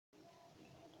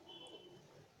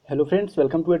Hello friends,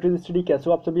 welcome to एटरी study. कैसे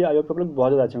हो आप सभी? आई होप आप लोग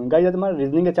बहुत ज़्यादा अच्छे होंगे। गाइस आज हमारा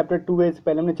रीजनिंग का चैप्टर 2 है। इससे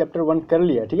पहले हमने चैप्टर 1 कर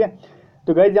लिया है, ठीक है।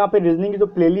 तो गाइस यहाँ पे रीजनिंग की जो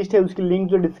प्लेलिस्ट है उसकी लिंक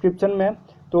जो डिस्क्रिप्शन में है,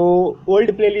 तो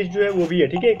ओल्ड प्लेलिस्ट जो है वो भी है,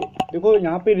 ठीक है। देखो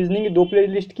यहाँ पे रीजनिंग की दो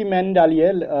प्लेलिस्ट की मैंने डाली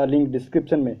है लिंक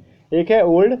डिस्क्रिप्शन में। एक है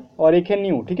ओल्ड और एक है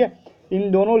न्यू, ठीक है। इन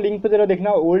दोनों लिंक पे जरा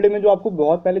देखना। ओल्ड में जो आपको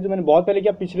बहुत पहले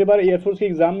किया, पिछले बार एयरफोर्स के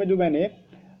एग्जाम में जो मैंने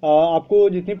आपको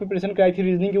जितनी प्रिपरेशन कराई थी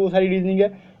रीजनिंग की, वो सारी रीजनिंग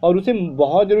है। और उसे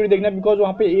बहुत जरूरी देखना, बिकॉज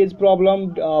वहाँ पे एज प्रॉब्लम,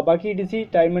 बाकी डीसी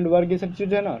टाइम एंड वर्क, ये सब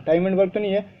चीज़ है ना। टाइम एंड वर्क तो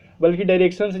नहीं है, बल्कि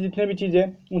डायरेक्शन से जितने भी चीज़ें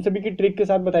हैं उन सभी की ट्रिक के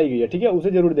साथ बताई गई है, ठीक है।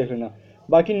 उसे जरूर देख लेना।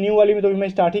 बाकी न्यू वाली में तो अभी मैं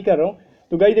स्टार्ट ही कर रहा हूँ।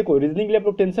 तो गाइस देखो, रीजनिंग के लिए आप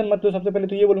लोग टेंशन मत लो। सबसे पहले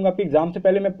तो ये बोलूँगा, आपके एग्जाम से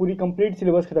पहले मैं पूरी कंप्लीट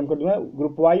सिलेबस खत्म कर दूंगा,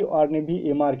 ग्रुप वाई और ने भी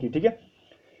एमआर की, ठीक है।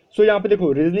 सो यहाँ पे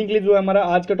देखो, रीजनिंग के लिए जो है हमारा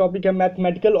आज का टॉपिक है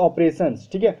मैथमेटिकल ऑपरेशंस,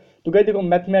 ठीक है। तो गाइस देखो,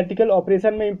 मैथमेटिकल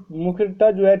ऑपरेशन में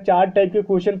मुख्यतः जो है चार टाइप के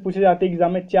क्वेश्चन पूछे जाते हैं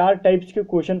एग्जाम में। चार टाइप्स के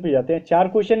क्वेश्चन पूछे जाते हैं, चार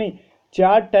क्वेश्चन नहीं,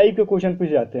 चार टाइप के क्वेश्चन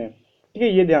पूछे जाते हैं, ठीक है।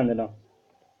 ये ध्यान देना।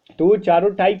 तो वो चारों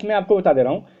टाइप मैं आपको बता दे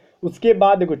रहा हूँ। उसके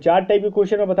बाद देखो, चार टाइप के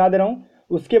क्वेश्चन मैं बता दे रहा हूँ।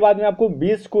 उसके बाद मैं आपको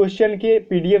 20 क्वेश्चन के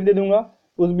पीडीएफ दे दूंगा।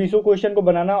 उस 20 क्वेश्चन को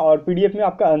बनाना, और पीडीएफ में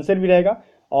आपका आंसर भी रहेगा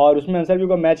और उसमें आंसर भी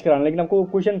होगा मैच कराना। लेकिन आपको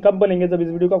क्वेश्चन कब बनेंगे, जब इस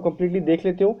वीडियो को आप कंप्लीटली देख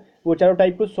लेते हो, वो चारों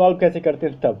टाइप को सॉल्व कैसे करते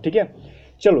हैं तब, ठीक है।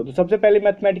 चलो, तो सबसे पहले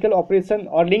मैथमेटिकल ऑपरेशन,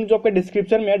 और लिंक जो आपका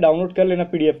डिस्क्रिप्शन में है, डाउनलोड कर लेना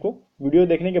पीडीएफ को वीडियो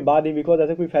देखने के बाद ही, बिकॉज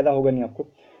ऐसा कोई फायदा होगा नहीं आपको।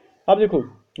 अब देखो,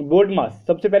 बोर्ड मास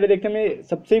सबसे पहले देखते हैं।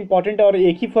 सबसे इंपॉर्टेंट और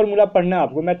एक ही फॉर्मूला पढ़ना है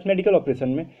आपको मैथमेटिकल ऑपरेशन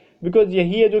में, बिकॉज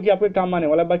यही है जो कि आपके काम आने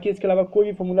वाला है। बाकी इसके अलावा कोई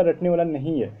भी फॉर्मूला रटने वाला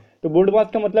नहीं है। तो बोर्ड मास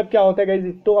का मतलब क्या होता है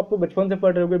गाइस, तो आपको बचपन से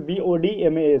पढ़ रहे होगे,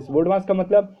 BODMAS। बोर्ड मास का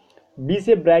मतलब बी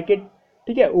से ब्रैकेट,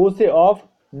 ठीक है, ओ से ऑफ,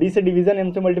 डी से डिवीजन,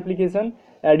 एम से मल्टीप्लीकेशन,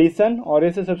 एडिशन, और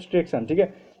ए से सब्सट्रैक्शन, ठीक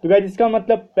है। तो गाइस इसका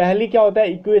मतलब पहले क्या होता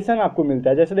है, इक्वेशन आपको मिलता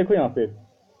है। जैसे देखो यहाँ पे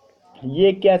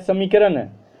ये क्या समीकरण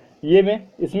है, ये में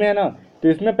इसमें है ना। तो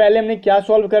इसमें पहले हमने क्या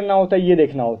सॉल्व करना होता है, ये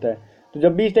देखना होता है। तो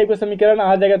जब भी इस टाइप का समीकरण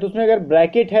आ जाएगा, तो उसमें अगर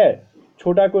ब्रैकेट है,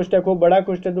 छोटा कोष्ठक हो बड़ा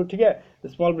कोष्ठक हो, ठीक है,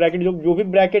 स्मॉल ब्रैकेट, जो भी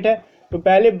ब्रैकेट है, तो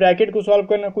पहले ब्रैकेट को सॉल्व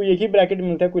करना। कोई एक ही ब्रैकेट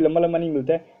मिलता है, कोई लंबा लंबा नहीं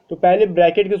मिलता है। तो पहले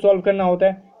ब्रैकेट को सॉल्व करना होता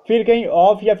है। फिर कहीं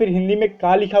ऑफ या फिर हिंदी में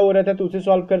का लिखा हुआ रहता है, तो उसे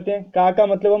सॉल्व करते हैं। का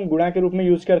मतलब हम गुणा के रूप में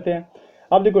यूज करते हैं।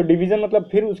 अब देखो, डिवीजन मतलब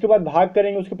फिर उसके बाद भाग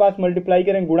करेंगे, उसके पास मल्टीप्लाई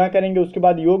करेंगे, गुणा करेंगे, उसके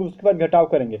बाद योग, उसके बाद घटाव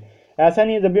करेंगे। ऐसा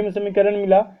नहीं है जब भी हमें समीकरण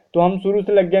मिला तो हम शुरू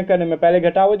से लग गए करने में, पहले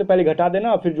घटाव हो तो पहले घटा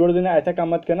देना और फिर जोड़ देना, ऐसा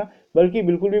काम मत करना। बल्कि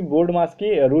बिल्कुल भी बोर्ड मास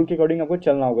की रूल के अकॉर्डिंग आपको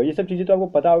चलना होगा। ये सब चीज़ें तो आपको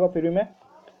पता होगा, फिर भी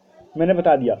मैंने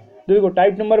बता दिया। तो देखो,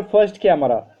 टाइप नंबर फर्स्ट क्या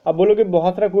हमारा। अब बोलोगे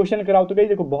बहुत सारा क्वेश्चन कराओ, तो कहीं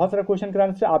देखो, बहुत सारा क्वेश्चन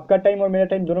कराने से आपका टाइम और मेरा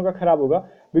टाइम दोनों का खराब होगा।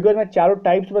 बिकॉज मैं चारों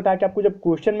टाइप्स बता के आपको, जब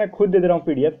क्वेश्चन मैं खुद दे दे रहा हूँ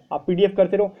पीडीएफ, आप पीडीएफ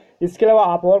करते रहो। इसके अलावा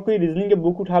आप और कोई रीजनिंग के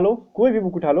बुक उठा लो, कोई भी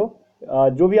बुक उठा लो,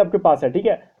 जो भी आपके पास है, ठीक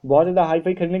है। बहुत ज़्यादा हाई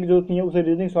फाई खरीदने की जरूरत नहीं है, उसे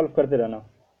रीजनिंग सॉल्व करते रहना।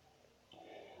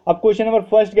 अब क्वेश्चन नंबर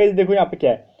फर्स्ट गाइस देखो यहाँ पे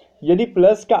क्या है। यदि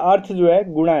प्लस का अर्थ जो है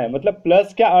गुणा है, मतलब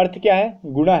प्लस का अर्थ क्या है,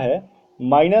 गुणा है।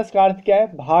 माइनस का अर्थ क्या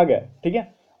है, भाग है, ठीक है।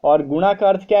 और गुणा का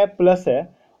अर्थ क्या है, प्लस है।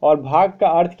 और भाग का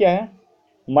अर्थ क्या है,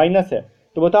 माइनस है।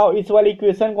 तो बताओ, इस वाली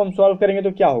इक्वेशन को हम सॉल्व करेंगे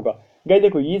तो क्या होगा। गाइस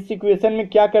देखो, इस इक्वेशन में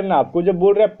क्या करना है आपको, जब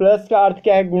बोल रहा है प्लस का अर्थ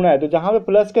क्या है, गुणा है, तो जहां पे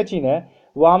प्लस का चिन्ह है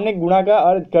वहां हमने गुणा का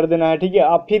अर्थ कर देना है, ठीक है।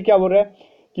 अब फिर क्या बोल रहा है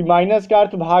कि माइनस का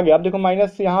अर्थ भाग है। अब देखो,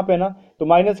 माइनस यहाँ पे ना, तो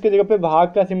माइनस की जगह पे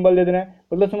भाग का सिंबल दे देना है।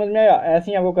 मतलब समझ में आया,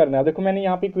 ऐसे ही आपको करना है। देखो, मैंने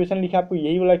यहाँ पे इक्वेशन लिखा, आपको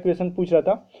यही वाला इक्वेशन पूछ रहा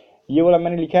था, ये वाला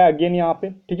मैंने लिखा है अगेन यहाँ पे,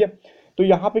 ठीक है। तो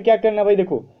यहाँ पे क्या करना है भाई,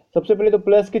 देखो सबसे पहले तो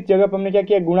प्लस की जगह पर हमने क्या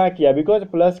किया, गुणा किया, बिकॉज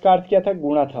प्लस का अर्थ क्या था,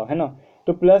 गुणा था, है ना।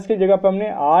 तो प्लस की जगह पर हमने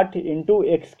 8 ×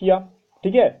 x किया,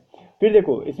 ठीक है। फिर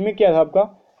देखो, इसमें क्या था आपका,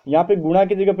 यहाँ पे गुणा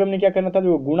की जगह पे हमने क्या करना था,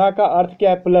 देखो गुणा का अर्थ क्या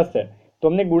है, प्लस है। तो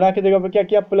हमने गुणा की जगह पर क्या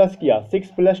किया, प्लस किया,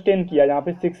 6 + 10 किया। यहाँ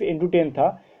पे 6 × 10 था,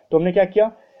 तो हमने क्या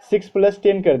किया, 6 +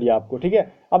 10 कर दिया आपको, ठीक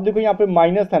है। अब देखो, यहाँ पे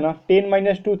माइनस था ना,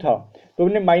 10 - 2 था, तो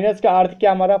हमने माइनस का अर्थ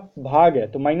क्या, हमारा भाग है,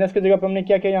 तो माइनस की जगह पर हमने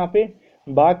क्या किया, यहाँ पे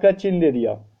भाग का चिन्ह दे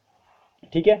दिया,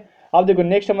 ठीक है। अब देखो,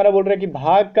 नेक्स्ट हमारा बोल रहा है कि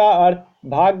भाग का अर्थ,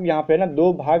 भाग यहाँ पे ना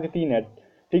 2/3 है,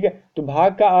 ठीक है। तो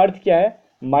भाग का अर्थ क्या है,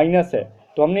 माइनस है।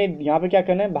 तो हमने यहाँ पे क्या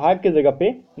करना है, भाग की जगह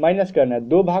पे माइनस करना है।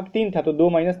 2/3 था, तो 2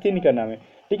 - 3 करना है,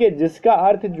 ठीक है। जिसका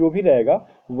अर्थ जो भी रहेगा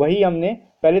वही हमने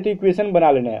पहले तो इक्वेशन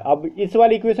बना लेना है। अब इस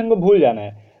वाली इक्वेशन को भूल जाना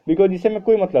है, बिकॉज इससे में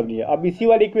कोई मतलब नहीं है। अब इसी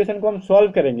वाली इक्वेशन को हम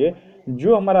सॉल्व करेंगे,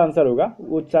 जो हमारा आंसर होगा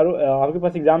वो चारों आपके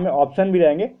पास एग्जाम में ऑप्शन भी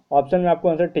रहेंगे, ऑप्शन में आपको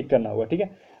आंसर टिक करना होगा, ठीक है।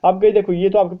 अब गई देखो, ये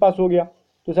तो आपके पास हो गया।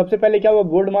 तो सबसे पहले क्या हुआ,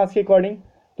 बोर्ड मास के अकॉर्डिंग,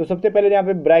 तो सबसे पहले यहाँ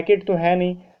पे ब्रैकेट तो है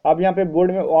नहीं। अब यहाँ पे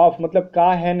बोर्ड में ऑफ मतलब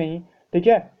का है नहीं, ठीक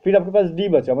है। फिर आपके पास डी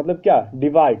बचा, मतलब क्या,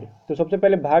 डिवाइड। तो सबसे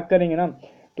पहले भाग करेंगे ना,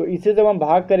 तो इसे जब हम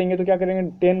भाग करेंगे तो क्या करेंगे,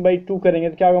 10/2 करेंगे,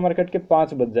 तो क्या होगा, हमारा कट के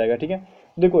 5 बच जाएगा, ठीक है।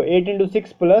 देखो 8 ×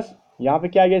 6 प्लस यहाँ पे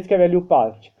क्या आ गया, इसका वैल्यू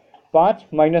 5,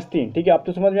 5 - 3, ठीक है। अब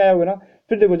तो समझ में आया होगा ना।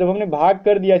 फिर देखो, जब हमने भाग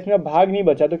कर दिया, इसमें अब भाग नहीं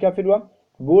बचा, तो क्या फिर हुआ,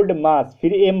 बोर्ड मास,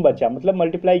 फिर एम बचा, मतलब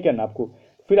मल्टीप्लाई करना आपको,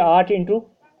 फिर 8 इंटू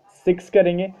 6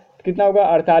 करेंगे तो कितना होगा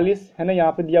 48, है ना,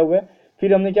 यहाँ पे दिया हुआ है।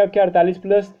 फिर हमने क्या किया 48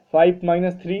 प्लस 5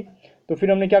 माइनस 3, तो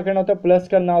फिर हमने क्या करना होता है प्लस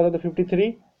करना होता है, तो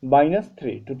 53 माइनस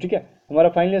 3, तो ठीक है हमारा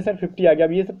फाइनल आंसर 50 आ गया।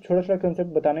 अब ये सब छोटा छोटा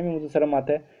कंसेप्ट बताने में मुझे शर्म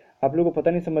आता है, आप लोगों को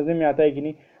पता नहीं समझने में आता है कि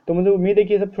नहीं, तो मुझे उम्मीद है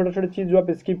कि ये सब छोटा छोटा चीज़ जो आप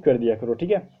स्किप कर दिया करो,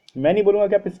 ठीक है। मैं नहीं बोलूँगा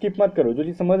कि आप स्किप मत करो, जो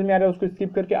चीज़ समझ में आ रहा है उसको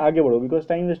स्किप करके आगे बढ़ो, बिकॉज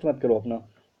टाइम वेस्ट मत करो अपना।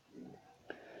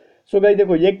 सो गाइस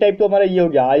देखो ये एक टाइप तो हमारा ये हो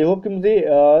गया। आई होप कि मुझे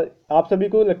आप सभी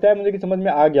को लगता है मुझे कि समझ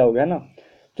में आ गया होगा, है ना।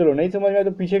 चलो नहीं समझ में आया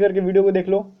तो पीछे करके वीडियो को देख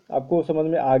लो, आपको समझ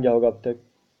में आ गया होगा अब तक,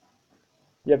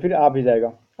 या फिर आ भी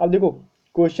जाएगा। अब देखो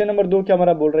क्वेश्चन नंबर 2 क्या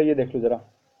हमारा बोल रहा है, ये देख लो जरा।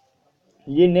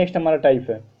 ये नेक्स्ट हमारा टाइप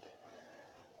है,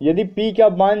 यदि P का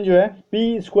मान जो है P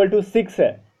इक्वल टू 6 है,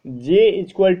 J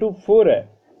इक्वल टू 4 है,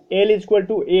 L इक्वल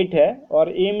टू 8 है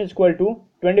और M इक्वल टू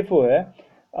 24 है,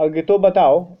 अगर तो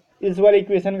बताओ इस वाले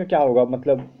इक्वेशन का क्या होगा,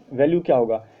 मतलब वैल्यू क्या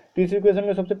होगा। तो इस इक्वेशन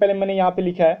में सबसे पहले मैंने यहाँ पे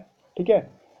लिखा है, ठीक है,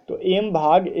 तो M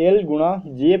भाग L गुणा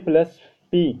J प्लस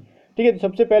P, ठीक है। तो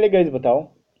सबसे पहले गाइस बताओ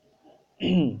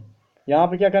यहाँ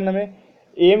पे क्या करना है,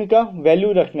 M का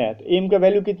वैल्यू रखना है, तो M का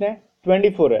वैल्यू कितना है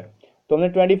 24 है, तो हमने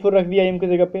 24 रख दिया M की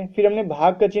जगह पे, फिर हमने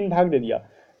भाग का चिन्ह भाग दे दिया,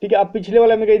 ठीक है। अब पिछले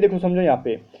वाला में कहीं देखो समझो, यहाँ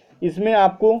पे इसमें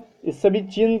आपको इस सभी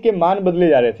चिन्ह के मान बदले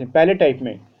जा रहे थे पहले टाइप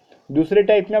में, दूसरे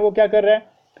टाइप में वो क्या कर रहा है,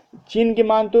 चिन्ह के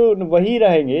मान तो वही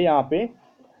रहेंगे यहाँ पे,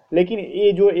 लेकिन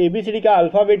ये जो ABCD का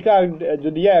अल्फ़ाबेट का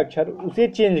जो दिया है अक्षर उसे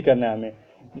चेंज करना है हमें,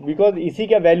 बिकॉज इसी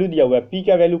का वैल्यू दिया हुआ है, P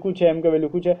का वैल्यू कुछ है, M का वैल्यू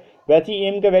कुछ है। वैसे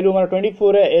ही M का वैल्यू हमारा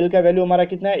 24 है, L का वैल्यू हमारा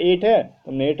कितना है 8 है,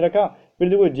 तो हमने 8 रखा। फिर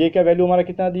देखो J का वैल्यू हमारा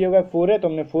कितना दिया हुआ है 4 है, तो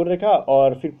हमने 4 रखा,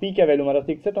 और फिर P का वैल्यू हमारा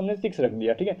 6 है, तो हमने 6 रख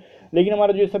दिया, ठीक है। लेकिन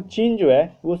हमारा जो सब चीन जो है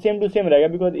वो सेम टू सेम रहेगा,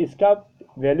 बिकॉज इसका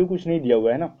वैल्यू कुछ नहीं दिया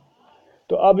हुआ है ना।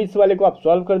 तो अब इस वाले को आप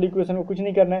सॉल्व कर दो, इक्वेशन को कुछ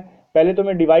नहीं करना है, पहले तो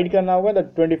हमें डिवाइड करना होगा, तो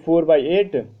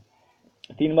 24/8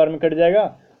 3 बार में कट जाएगा,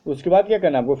 उसके बाद क्या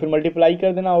करना है आपको फिर मल्टीप्लाई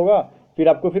कर देना होगा, फिर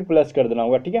आपको फिर प्लस कर देना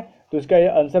होगा, ठीक है। तो इसका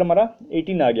आंसर हमारा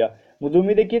 18 आ गया। मुझे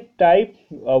उम्मीद है कि टाइप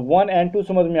 1 एंड 2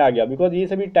 समझ में आ गया, बिकॉज ये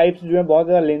सभी टाइप्स जो है बहुत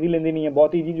ज़्यादा लेंदी नहीं है,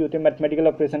 बहुत ईजी जो होते हैं मैथमेटिकल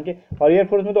ऑपरेशन के, और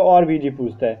एयरफोर्स में तो और भी ईजी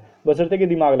पूछता है, बशर्ते कि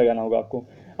दिमाग लगाना होगा आपको।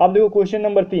 अब देखो क्वेश्चन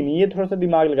नंबर 3, ये थोड़ा सा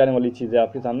दिमाग लगाने वाली चीज़ है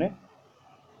आपके सामने।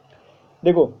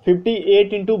 देखो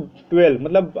 58 इंटू 12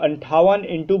 मतलब 58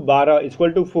 इंटू 12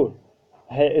 इक्वल टू 4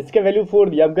 है, इसका वैल्यू 4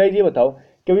 दिया। अब गाइस ये बताओ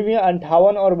कभी भी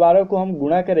 58 और 12 को हम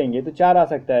गुणा करेंगे तो 4 आ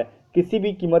सकता है, किसी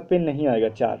भी कीमत पे नहीं आएगा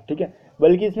 4, ठीक है।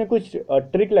 बल्कि इसमें कुछ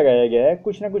ट्रिक लगाया गया है,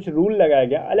 कुछ ना कुछ रूल लगाया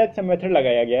गया, अलग सा मेथड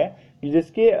लगाया गया है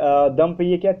जिसके दम पे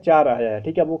ये क्या 4 आया है,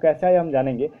 ठीक है। अब वो कैसा है हम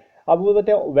जानेंगे। अब वो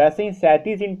बताओ वैसे ही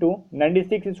 37 इंटू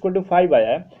 96 इक्वल टू 5 आया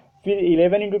है, फिर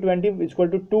 11 इंटू 20 इक्वल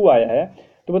टू 2 आया है,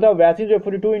 तो बताओ वैसे जो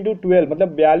 42 इंटू 12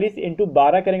 मतलब 42 इंटू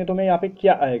 12 करेंगे तो हमें यहाँ पे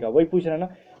क्या आएगा, वही पूछ रहा है ना।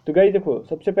 तो गाइस देखो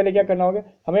सबसे पहले क्या करना होगा,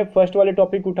 हमें फर्स्ट वाले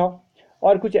टॉपिक उठाओ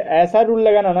और कुछ ऐसा रूल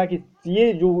लगाना ना कि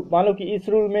ये जो मान लो कि इस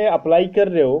रूल में अप्लाई कर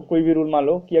रहे हो, कोई भी रूल मान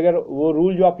लो कि अगर वो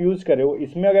रूल जो आप यूज़ कर रहे हो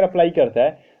इसमें अगर अप्लाई करता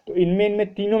है तो इनमें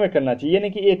तीनों में करना चाहिए,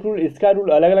 नहीं कि एक रूल इसका रूल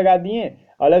अलग लगा दिए,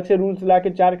 अलग से रूल्स ला के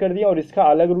 4 कर दिया, और इसका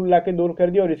अलग रूल ला के 2 कर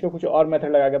दिया, और इसका कुछ और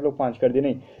मेथड लगा के आप लोग 5 कर दिए।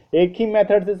 नहीं, एक ही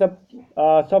मेथड से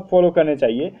सब फॉलो करने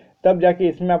चाहिए, तब जाके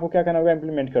इसमें आपको क्या करना होगा,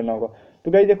 इंप्लीमेंट करना होगा।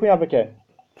 तो गाइस देखो यहाँ पे क्या है,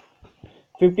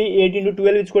 58 इंटू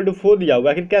 12 इक्वल टू 4 दिया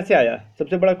हुआ, आखिर कैसे आया।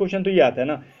 सबसे बड़ा क्वेश्चन तो ये आता है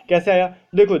ना, कैसे आया।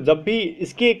 देखो जब भी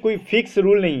इसके कोई फिक्स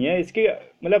रूल नहीं है, इसके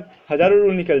मतलब हजारों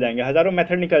रूल निकल जाएंगे, हजारों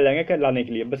मेथड निकल जाएंगे लाने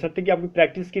के लिए, बशर्ते कि आपकी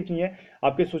प्रैक्टिस कितनी है,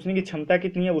 आपके सोचने की क्षमता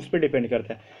कितनी है, उस पर डिपेंड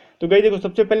करता है। तो गाइस देखो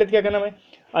सबसे पहले क्या करना है,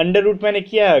 अंडर रूट मैंने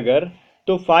किया है अगर,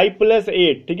 तो 5 +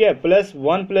 8, ठीक है, प्लस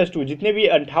 1 + 2, जितने भी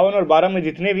 58 और 12 में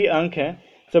जितने भी अंक हैं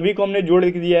सभी को हमने जोड़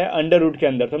दिया है अंडर रूट के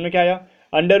अंदर, तो हमने क्या आया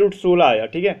अंडर रूट 16 आया,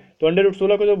 ठीक है। तो अंडर रूट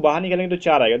 16 को जब बाहर निकालेंगे तो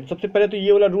 4 आएगा। तो सबसे पहले तो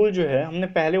ये वाला रूल जो है हमने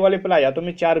पहले वाले पर लाया तो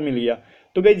हमें 4 मिल गया।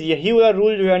 तो गाइस यही वाला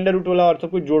रूल जो है अंडर रूट वाला और सब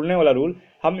कुछ जोड़ने वाला रूल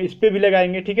हम इस पे भी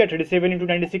लगाएंगे, ठीक है। 37 इंटू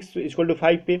 96 इक्वल टू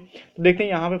 5 पे, तो देखते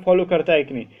हैं यहाँ पे फॉलो करता है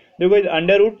कि नहीं। देखो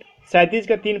अंडर रूट 37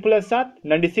 का 3 + 7,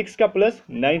 96 का प्लस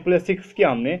 9 + 6 किया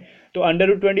हमने, तो अंडर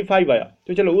रूट 25 आया।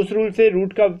 तो चलो उस रूल से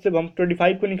रूट का जब हम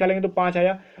 25 को निकालेंगे तो 5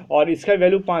 आया, और इसका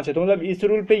वैल्यू 5 है, तो मतलब इस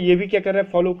रूल पे ये भी क्या कर रहा है,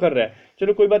 फॉलो कर रहा है।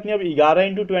 चलो कोई बात नहीं, अब 11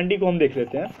 इंटू 20 को हम देख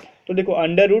लेते हैं। तो देखो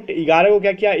अंडर रूट 11 को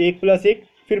क्या किया, 1 + 1,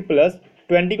 फिर प्लस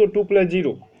 20 को 2 +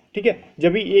 0, ठीक है।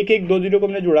 जब भी 1 1 2 0 को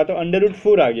हमने जोड़ा तो अंडर रूट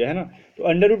 4 आ गया, है ना। तो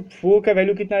अंडर रूट 4 का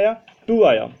वैल्यू कितना आया, 2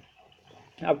 आया।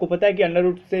 आपको पता है कि अंडर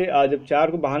रूट से जब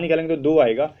 4 को बाहर निकालेंगे तो 2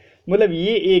 आएगा, मतलब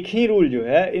ये एक ही रूल जो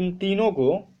है इन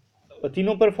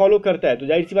तीनों पर फॉलो करता है, तो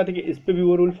जाहिर सी बात है कि इस पर भी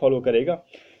वो रूल फॉलो करेगा।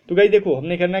 तो गाइस देखो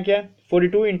हमने करना क्या है,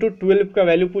 42 इंटू 12 का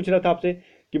वैल्यू पूछ रहा था आपसे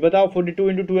कि बताओ 42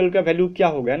 इंटू 12 का वैल्यू क्या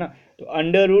होगा, है ना। तो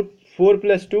अंडर रूट 4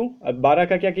 + 2, अब 12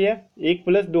 का क्या किया, 1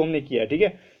 + 2 हमने किया, ठीक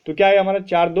है। तो क्या है हमारा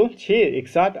 4 2 6 1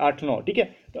 7 8 9, ठीक है।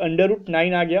 तो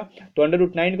 √9 आ गया। तो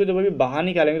 √9 को जब अभी बाहर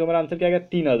निकालेंगे तो हमारा आंसर क्या आएगा,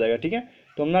 3 आ जाएगा। ठीक है,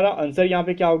 तो हमारा आंसर यहाँ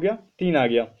पे क्या हो गया, 3 आ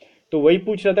गया। तो वही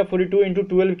पूछ रहा था 42 ×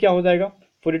 12 क्या हो जाएगा,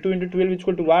 42 × 12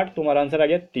 इक्वल टू वाट, तो हमारा आंसर आ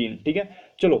गया 3। ठीक है,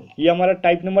 चलो ये हमारा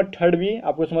टाइप नंबर थर्ड भी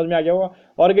आपको समझ में आ गया होगा।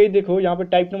 और गई देखो यहाँ पे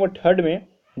टाइप नंबर थर्ड में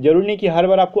जरूरी नहीं कि हर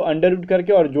बार आपको अंडर रूट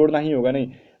करके और जोड़ना ही होगा, नहीं,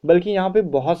 बल्कि यहाँ पे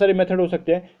बहुत सारे मेथड हो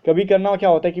सकते हैं। कभी करना क्या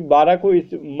होता है कि 12 को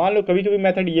इस, मान लो कभी कभी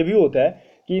मेथड ये भी होता है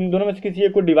कि इन दोनों में से किसी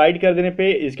एक को डिवाइड कर देने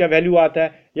पे इसका वैल्यू आता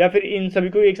है, या फिर इन सभी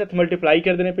को एक साथ मल्टीप्लाई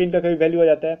कर देने पे इनका कभी वैल्यू आ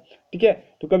जाता है। ठीक है,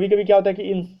 तो कभी कभी क्या होता है कि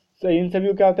इन सभी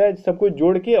को क्या होता है, सबको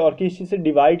जोड़ के और किसी चीज़ से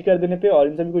डिवाइड कर देने पे और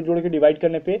इन सभी को जोड़ के डिवाइड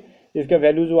करने पे इसका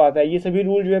वैल्यू जो आता है, ये सभी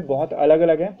रूल जो है बहुत अलग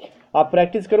अलग है। आप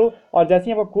प्रैक्टिस करो, और जैसे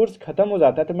ही आपका कोर्स खत्म हो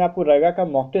जाता है तो मैं आपको रगा का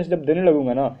मॉक टेस्ट जब देने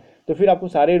लगूंगा ना, तो फिर आपको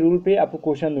सारे रूल पे आपको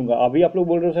क्वेश्चन दूंगा। अभी आप लोग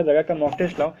बोल रहे हो सर रगा का मॉक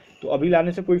टेस्ट लाओ, तो अभी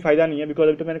लाने से कोई फायदा नहीं है, बिकॉज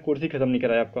अभी तो मैंने कोर्स ही खत्म नहीं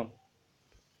कराया आपका।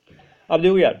 अब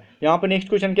देखो यार, यहाँ पर नेक्स्ट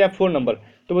क्वेश्चन क्या है, 4 नंबर।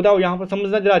 तो बताओ यहाँ पर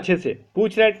समझना जरा अच्छे से,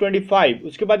 पूछ रहा है 25,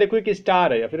 उसके बाद देखो एक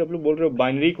स्टार है, या फिर आप लोग बोल रहे हो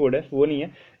बाइनरी कोड है, वो नहीं है,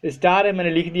 स्टार है। मैंने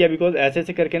लिख दिया बिकॉज ऐसे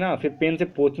ऐसे करके ना फिर पेन से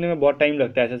पोंछने में बहुत टाइम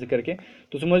लगता है ऐसे ऐसे करके,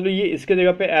 तो समझ लो ये इसके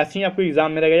जगह पे ऐसे ही आपको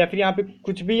एग्जाम में रहेगा, या फिर यहाँ पे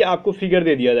कुछ भी आपको फिगर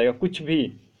दे दिया जाएगा, कुछ भी।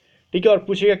 ठीक है, और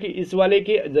पूछेगा कि इस वाले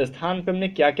के स्थान पर हमने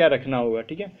क्या क्या रखना होगा।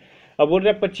 ठीक है, अब बोल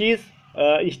रहा है 25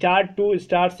 *2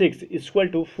 *6 इक्वल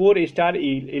टू 4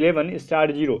 *11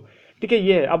 *0। ठीक है,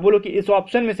 ये है। अब बोलो कि इस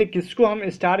ऑप्शन में से किसको हम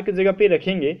स्टार की जगह पे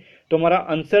रखेंगे तो हमारा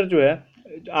आंसर जो है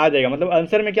आ जाएगा। मतलब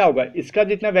आंसर में क्या होगा, इसका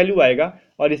जितना वैल्यू आएगा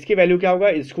और इसकी वैल्यू क्या होगा,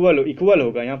 इक्वल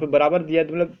होगा। यहाँ पे बराबर दिया है,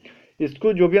 तो मतलब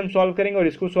इसको जो भी हम सॉल्व करेंगे और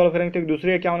इसको सॉल्व करेंगे तो एक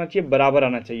दूसरे का क्या होना चाहिए, बराबर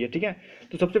आना चाहिए। ठीक है,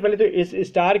 तो सबसे पहले तो इस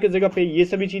स्टार की जगह पे ये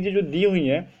सभी चीज़ें जो दी हुई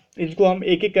हैं इनको हम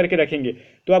एक एक करके रखेंगे।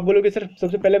 तो आप बोलोगे सर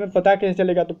सबसे पहले हमें पता कैसे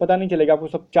चलेगा, तो पता नहीं चलेगा, आपको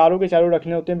सब चारों के चारों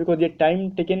रखने होते हैं, बिकॉज ये टाइम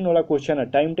टेकिंग वाला क्वेश्चन है,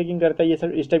 टाइम टेकिंग करता है ये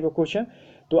सर इस टाइप का क्वेश्चन।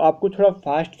 तो आपको थोड़ा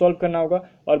फास्ट सॉल्व करना होगा,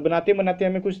 और बनाते बनाते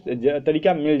हमें कुछ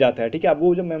तरीका मिल जाता है। ठीक है, अब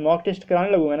वो जब मैं मॉक टेस्ट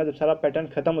कराने लगूंगा ना, जब सारा पैटर्न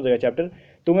खत्म हो जाएगा चैप्टर,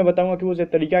 तो मैं बताऊंगा कि वो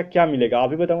तरीका क्या मिलेगा।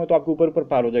 अभी बताऊंगा तो आपको ऊपर ऊपर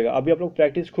पार हो जाएगा। अभी आप लोग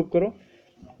प्रैक्टिस खूब करो।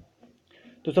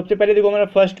 तो सबसे पहले देखो हमारा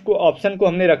फर्स्ट को ऑप्शन को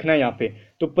हमने रखना है यहाँ पे,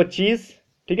 तो 25।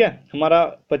 ठीक है, हमारा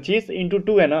 25 ×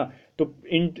 2 है ना, तो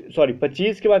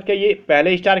 25 के बाद क्या, ये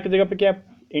पहले स्टार की जगह पे क्या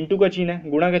इंटू का चिन्ह है,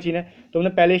 गुणा का चिन्ह है, तो हमने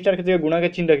पहले स्टार की जगह गुणा का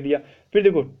चिन्ह रख दिया। फिर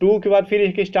देखो 2 के बाद फिर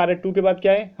एक स्टार है, 2 के बाद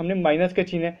क्या है, हमने माइनस का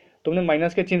चिन्ह है, तो हमने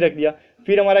माइनस का चिन्ह रख दिया।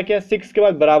 फिर हमारा क्या है, 6 के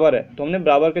बाद बराबर है, तो हमने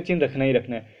बराबर का चिन्ह रखना ही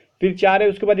रखना है। फिर 4 है,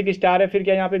 उसके बाद एक स्टार है, फिर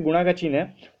क्या यहाँ पे गुणा का चिन्ह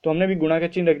है, तो हमने भी गुणा का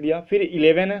चिन्ह रख दिया। फिर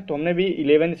 11 है, तो हमने भी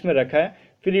 11 इसमें रखा है।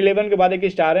 फिर 11 के बाद एक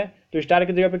स्टार है, तो स्टार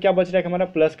की जगह पे क्या बच रहा है, हमारा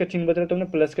प्लस का चिन्ह बच रहा है, तो हमने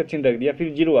प्लस का चिन्ह रख दिया।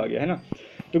 फिर 0 आ गया, है ना।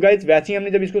 तो गाइस वैसे ही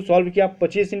हमने जब इसको सॉल्व किया,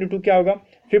 25 × 2 क्या होगा,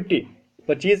 50।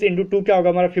 25 × 2 क्या होगा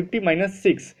हमारा, 50 -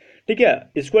 6। ठीक है,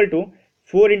 इक्वल टू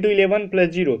 4 × 11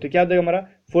 + 0, तो क्या हो जाएगा हमारा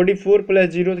 44 +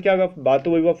 0, तो क्या होगा, बात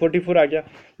तो वही हुआ, 44 आ गया।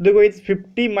 देखो इस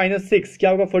 50 - 6 क्या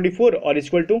होगा, 44, और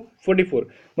इक्वल टू 44,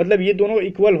 मतलब ये दोनों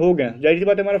इक्वल हो गए। जाहिर सी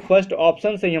बात है, हमारा फर्स्ट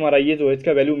ऑप्शन से ही हमारा ये जो है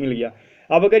इसका वैल्यू मिल गया।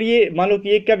 अब अगर ये मान लो कि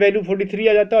एक का वैल्यू 43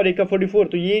 आ जाता है और एक का 44,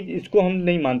 तो ये इसको हम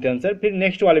नहीं मानते आंसर, फिर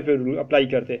नेक्स्ट वाले पे अप्लाई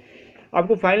करते।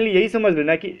 आपको फाइनली यही समझ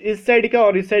लेना कि इस साइड का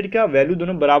और इस साइड का वैल्यू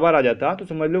दोनों बराबर आ जाता, तो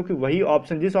समझ लो कि वही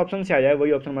ऑप्शन, जिस ऑप्शन से आया है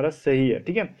वही ऑप्शन हमारा सही है।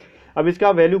 ठीक है, अब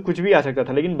इसका वैल्यू कुछ भी आ सकता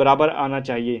था, लेकिन बराबर आना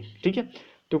चाहिए। ठीक है,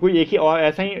 तो कोई एक ही, और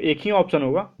ऐसा ही एक ही ऑप्शन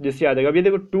होगा जिससे आ जाएगा। अब ये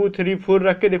देखो 2 3 4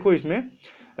 रख के देखो, इसमें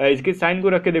इसके साइन को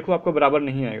रख के देखो, आपका बराबर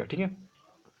नहीं आएगा। ठीक है,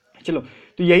 चलो,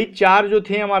 तो यही 4 जो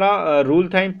थे हमारा रूल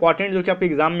था इंपॉर्टेंट, जो कि आपके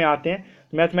एग्जाम में आते हैं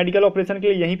मैथमेटिकल ऑपरेशन के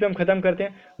लिए, यहीं पे हम खत्म करते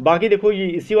हैं। बाकी देखो ये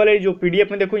इसी वाले जो पीडीएफ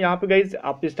में देखो, यहाँ पे गाइज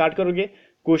आप स्टार्ट करोगे,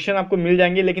 क्वेश्चन आपको मिल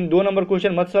जाएंगे, लेकिन 2 नंबर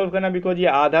क्वेश्चन मत सॉल्व करना, बिकॉज ये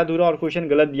आधा अधूरा और क्वेश्चन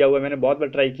गलत दिया हुआ है। मैंने बहुत बार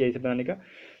ट्राई किया इसे बनाने का।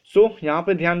 सो यहाँ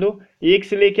पे ध्यान दो, 1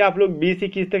 से लेके आप लोग 20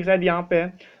 21 तक शायद यहाँ पे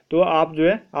है, तो आप जो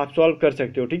है आप सॉल्व कर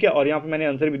सकते हो। ठीक है, और यहाँ पे मैंने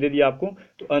आंसर भी दे दिया आपको,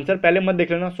 तो आंसर पहले मत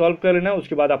देख लेना, सॉल्व कर लेना,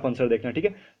 उसके बाद आप आंसर देखना। ठीक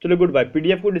है, चलो गुड बाय।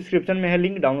 पीडीएफ को डिस्क्रिप्शन में है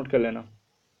लिंक, डाउनलोड कर लेना।